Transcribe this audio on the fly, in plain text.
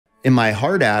in my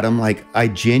heart, Adam, like I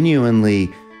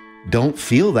genuinely don't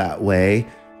feel that way.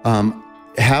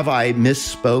 Have I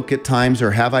misspoke at times,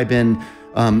 or have I been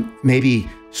maybe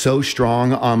so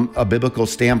strong on a biblical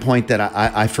standpoint that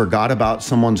I forgot about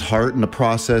someone's heart in the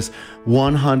process?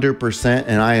 100%.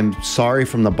 And I am sorry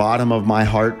from the bottom of my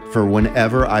heart for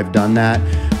whenever I've done that.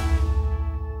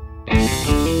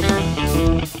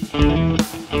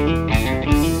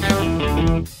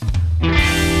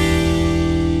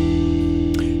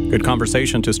 Good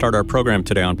conversation to start our program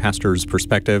today on Pastor's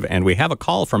Perspective. And we have a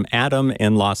call from Adam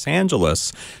in Los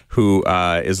Angeles who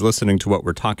is listening to what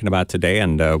we're talking about today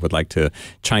and would like to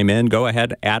chime in. Go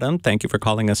ahead, Adam. Thank you for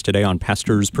calling us today on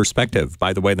Pastor's Perspective.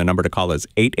 By the way, the number to call is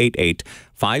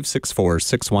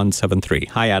 888-564-6173.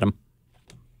 Hi, Adam.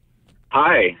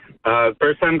 Hi.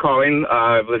 First time calling.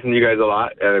 I've listened to you guys a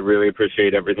lot. I really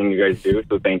appreciate everything you guys do,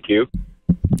 so thank you.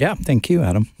 Yeah, thank you,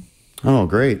 Adam. Oh,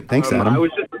 great. Thanks, Adam.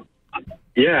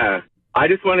 I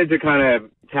just wanted to kind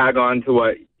of tag on to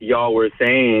what y'all were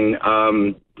saying.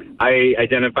 I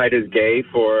identified as gay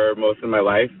for most of my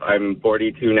life. I'm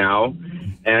 42 now,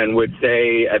 and would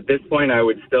say at this point I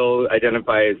would still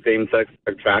identify as same-sex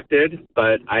attracted,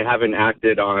 but I haven't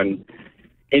acted on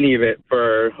any of it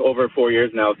for over 4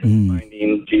 years now since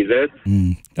finding Jesus.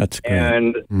 That's great.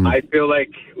 And I feel like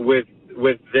with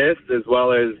this, as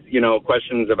well as,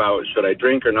 questions about should I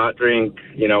drink or not drink,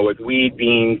 with weed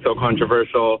being so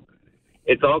controversial,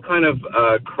 it's all kind of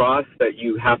a cross that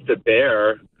you have to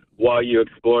bear while you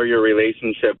explore your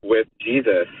relationship with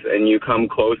Jesus and you come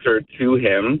closer to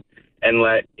him and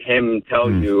let him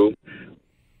tell you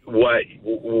what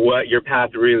your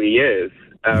path really is.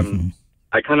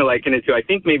 I kind of liken it to, I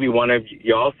think maybe one of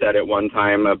y'all said at one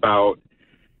time about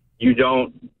you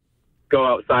don't go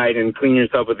outside and clean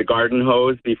yourself with a garden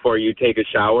hose before you take a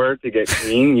shower to get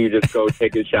clean. You just go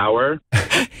take a shower.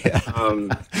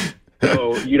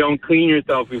 So you don't clean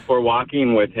yourself before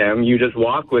walking with him. You just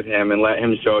walk with him and let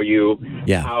him show you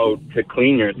how to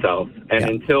clean yourself. And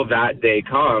until that day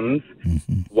comes,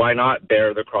 why not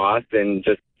bear the cross and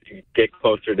just get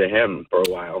closer to him for a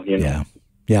while?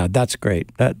 Yeah, that's great.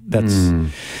 That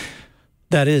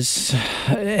is,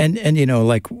 and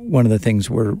like one of the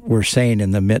things we're saying in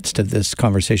the midst of this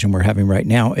conversation we're having right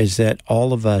now is that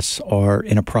all of us are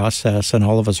in a process, and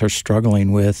all of us are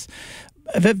struggling with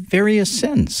various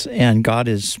sins, and God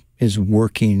is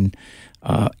working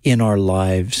in our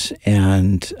lives,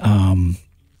 and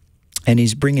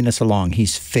He's bringing us along.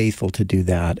 He's faithful to do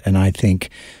that, and I think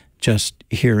just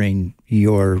hearing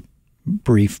your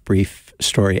brief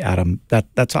story, Adam,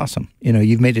 that's awesome.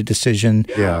 You've made a decision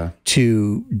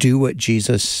to do what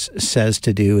Jesus says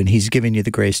to do, and he's giving you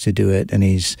the grace to do it, and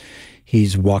he's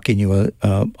walking you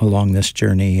along this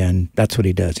journey, and that's what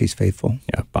he does. He's faithful.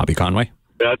 Yeah, Bobby Conway.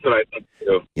 That's what I think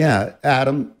too. Yeah,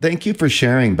 Adam, thank you for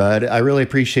sharing, bud. I really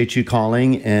appreciate you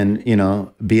calling and,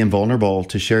 being vulnerable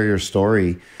to share your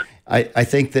story. I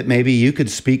think that maybe you could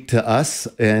speak to us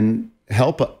and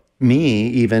help me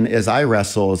even as I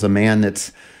wrestle as a man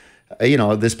that's,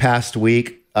 this past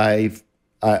week, I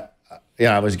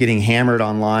was getting hammered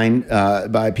online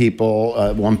by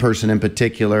people, one person in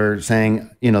particular saying,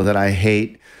 that I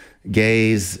hate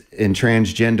gays and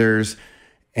transgenders.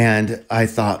 And I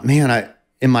thought, man,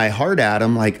 in my heart,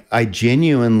 Adam, like I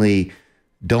genuinely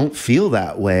don't feel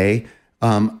that way.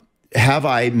 Have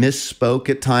I misspoke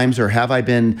at times, or have I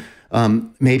been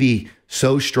maybe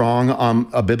so strong on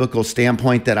a biblical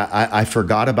standpoint that I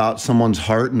forgot about someone's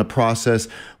heart in the process?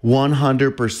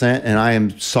 100%. And I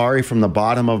am sorry from the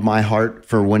bottom of my heart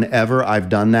for whenever I've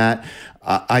done that.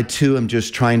 I too am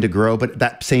just trying to grow, but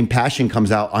that same passion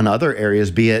comes out on other areas,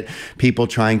 be it people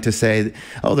trying to say,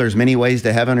 oh, there's many ways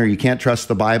to heaven, or you can't trust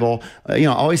the Bible. I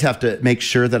always have to make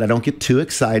sure that I don't get too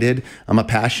excited. I'm a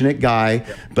passionate guy,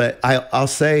 but I'll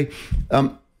say,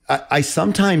 I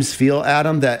sometimes feel,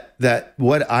 Adam, that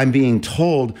what I'm being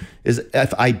told is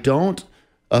if I don't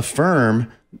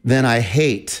affirm, then I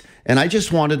hate. And I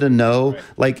just wanted to know,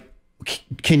 like,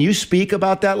 can you speak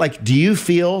about that? Like, do you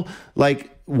feel like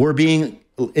we're being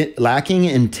lacking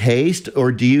in taste,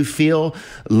 or do you feel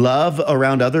love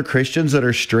around other Christians that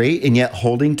are straight and yet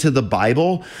holding to the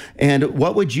Bible? And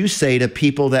what would you say to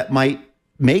people that might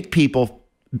make people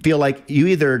feel like you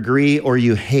either agree or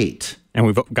you hate? And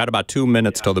we've got about 2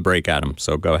 minutes till the break, Adam,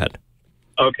 so go ahead.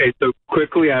 Okay, so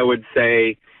quickly I would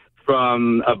say,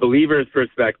 from a believer's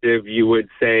perspective, you would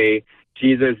say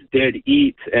Jesus did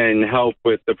eat and help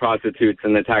with the prostitutes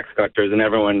and the tax collectors and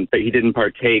everyone, but he didn't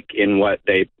partake in what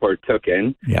they partook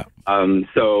in. Yeah.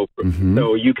 So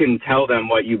you can tell them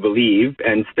what you believe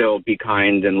and still be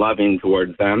kind and loving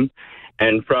towards them.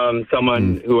 And from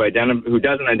someone who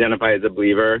doesn't identify as a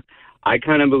believer, I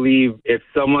kind of believe if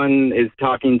someone is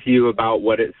talking to you about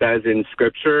what it says in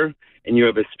Scripture and you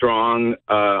have a strong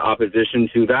opposition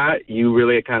to that, you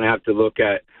really kind of have to look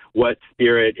at what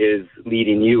spirit is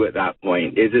leading you at that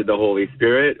point. Is it the Holy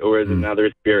Spirit, or is it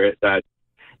another spirit that's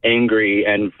angry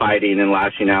and fighting and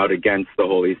lashing out against the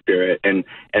Holy Spirit? And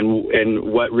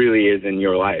what really is in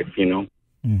your life, you know?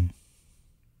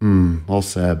 Well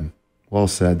said. Well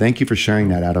said. Thank you for sharing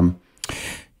that, Adam.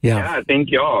 Yeah,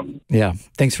 thank you all. Yeah,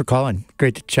 thanks for calling.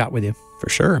 Great to chat with you. For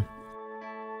sure.